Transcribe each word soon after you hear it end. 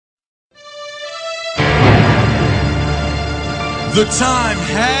The time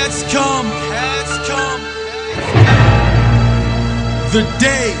has come. The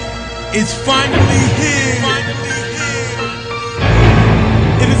day is finally here.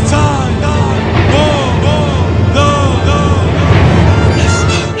 It is time.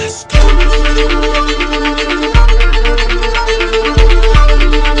 Let's go.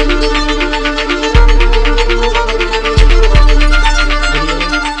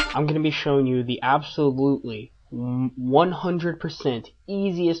 I'm going to be showing you the absolutely 100%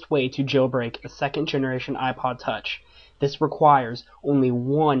 easiest way to jailbreak a second generation iPod Touch. This requires only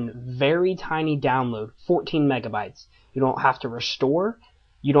one very tiny download, 14 megabytes. You don't have to restore,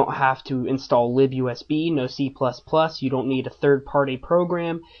 you don't have to install libUSB, no C++, you don't need a third-party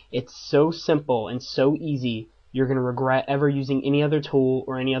program. It's so simple and so easy, you're going to regret ever using any other tool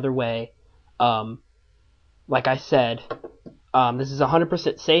or any other way. Like I said, this is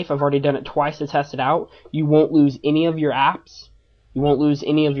 100% safe. I've already done it twice to test it out. You won't lose any of your apps. You won't lose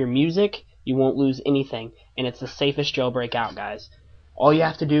any of your music. You won't lose anything. And it's the safest jailbreak out, guys. All you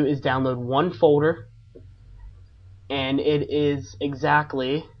have to do is download one folder. And it is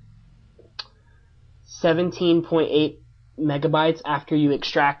exactly 17.8 megabytes after you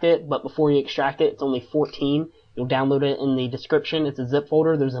extract it. But before you extract it, it's only 14. You'll download it in the description. It's a zip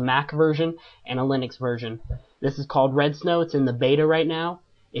folder. There's a Mac version and a Linux version. This is called Red Snow. It's in the beta right now.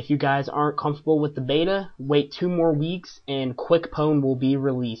 If you guys aren't comfortable with the beta, wait 2 more weeks and Quick Pwn will be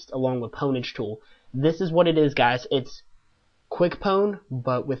released along with Pwnage Tool. This is what it is, guys. It's Quick Pwn,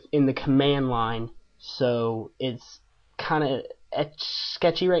 but within the command line. So it's kind of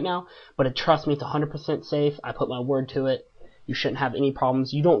sketchy right now, but trust me, it's 100% safe. I put my word to it. You shouldn't have any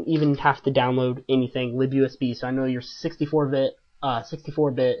problems. You don't even have to download anything libUSB. So I know your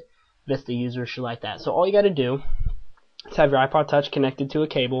 64-bit Vista users should like that. So all you got to do is have your iPod Touch connected to a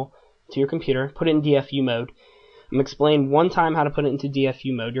cable to your computer. Put it in DFU mode. I'm going to explain one time how to put it into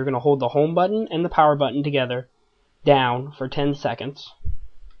DFU mode. You're going to hold the home button and the power button together down for 10 seconds.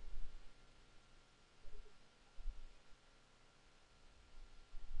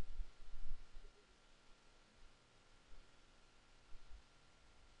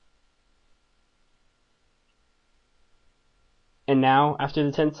 And now, after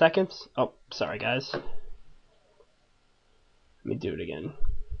the 10 seconds, oh, sorry guys. Let me do it again.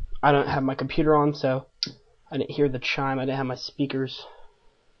 I don't have my computer on, so I didn't hear the chime. I didn't have my speakers.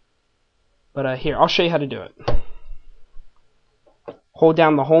 But here, I'll show you how to do it. Hold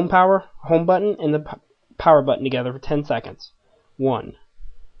down the home button and the power button together for 10 seconds. 1.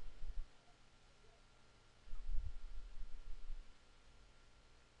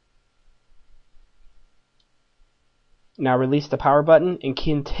 Now release the power button and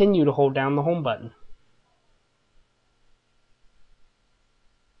continue to hold down the home button.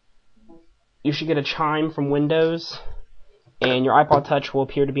 You should get a chime from Windows, and your iPod Touch will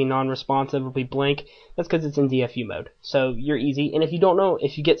appear to be non-responsive. It will be blank. That's because it's in DFU mode. So you're easy. And if you don't know,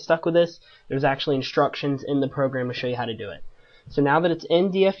 if you get stuck with this, there's actually instructions in the program to show you how to do it. So now that it's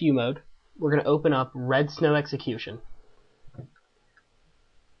in DFU mode, we're going to open up Red Snow Execution.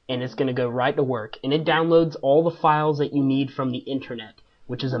 And it's going to go right to work. And it downloads all the files that you need from the internet,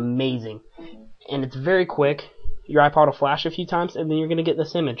 which is amazing. And it's very quick. Your iPod will flash a few times, and then you're going to get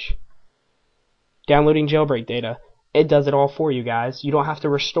this image. Downloading jailbreak data. It does it all for you guys. You don't have to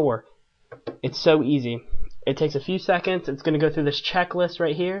restore. It's so easy. It takes a few seconds. It's going to go through this checklist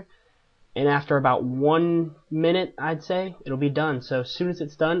right here. And after about 1 minute, I'd say, it'll be done. So as soon as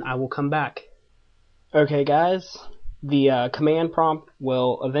it's done, I will come back. Okay, guys. The command prompt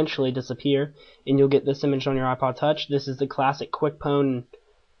will eventually disappear, and you'll get this image on your iPod Touch. This is the classic Quick Pwn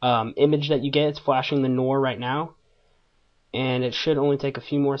image that you get. It's flashing the NOR right now, and it should only take a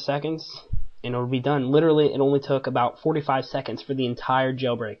few more seconds, and it'll be done. Literally, it only took about 45 seconds for the entire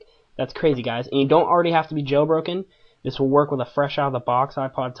jailbreak. That's crazy, guys. And you don't already have to be jailbroken. This will work with a fresh out-of-the-box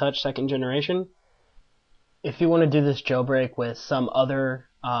iPod Touch 2nd generation. If you want to do this jailbreak with some other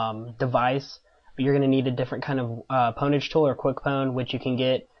device, you're going to need a different kind of Pwnage tool or Quick Pwn, which you can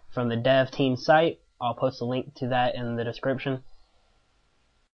get from the dev team site. I'll post a link to that in the description.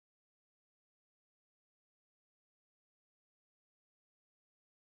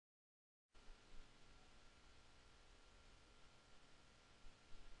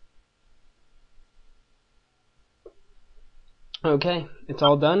 Okay, it's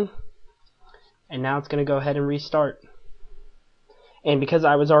all done. And now it's going to go ahead and restart. And because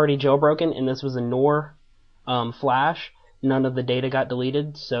I was already jailbroken and this was a NOR flash, none of the data got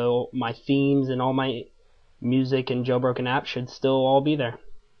deleted, so my themes and all my music and jailbroken apps should still all be there.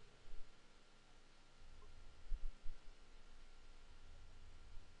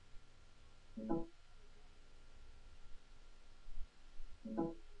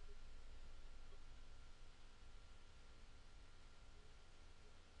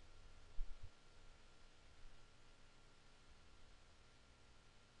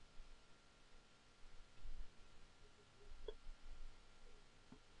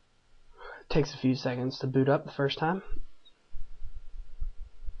 Takes a few seconds to boot up the first time.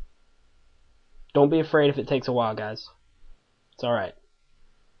 Don't be afraid if it takes a while, guys. It's alright.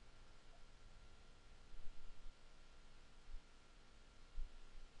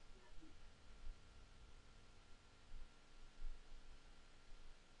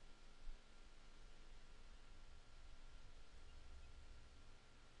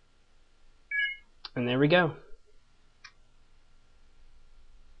 And there we go.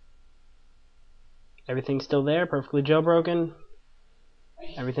 Everything's still there, perfectly jailbroken.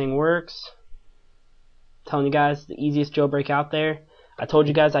 Everything works. Telling you guys, the easiest jailbreak out there. I told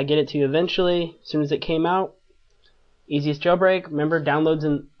you guys I'd get it to you eventually, as soon as it came out. Easiest jailbreak. Remember, downloads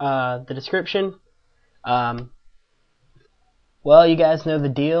in the description. Well, you guys know the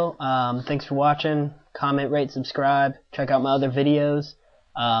deal. Thanks for watching. Comment, rate, subscribe. Check out my other videos.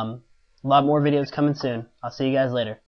 A lot more videos coming soon. I'll see you guys later.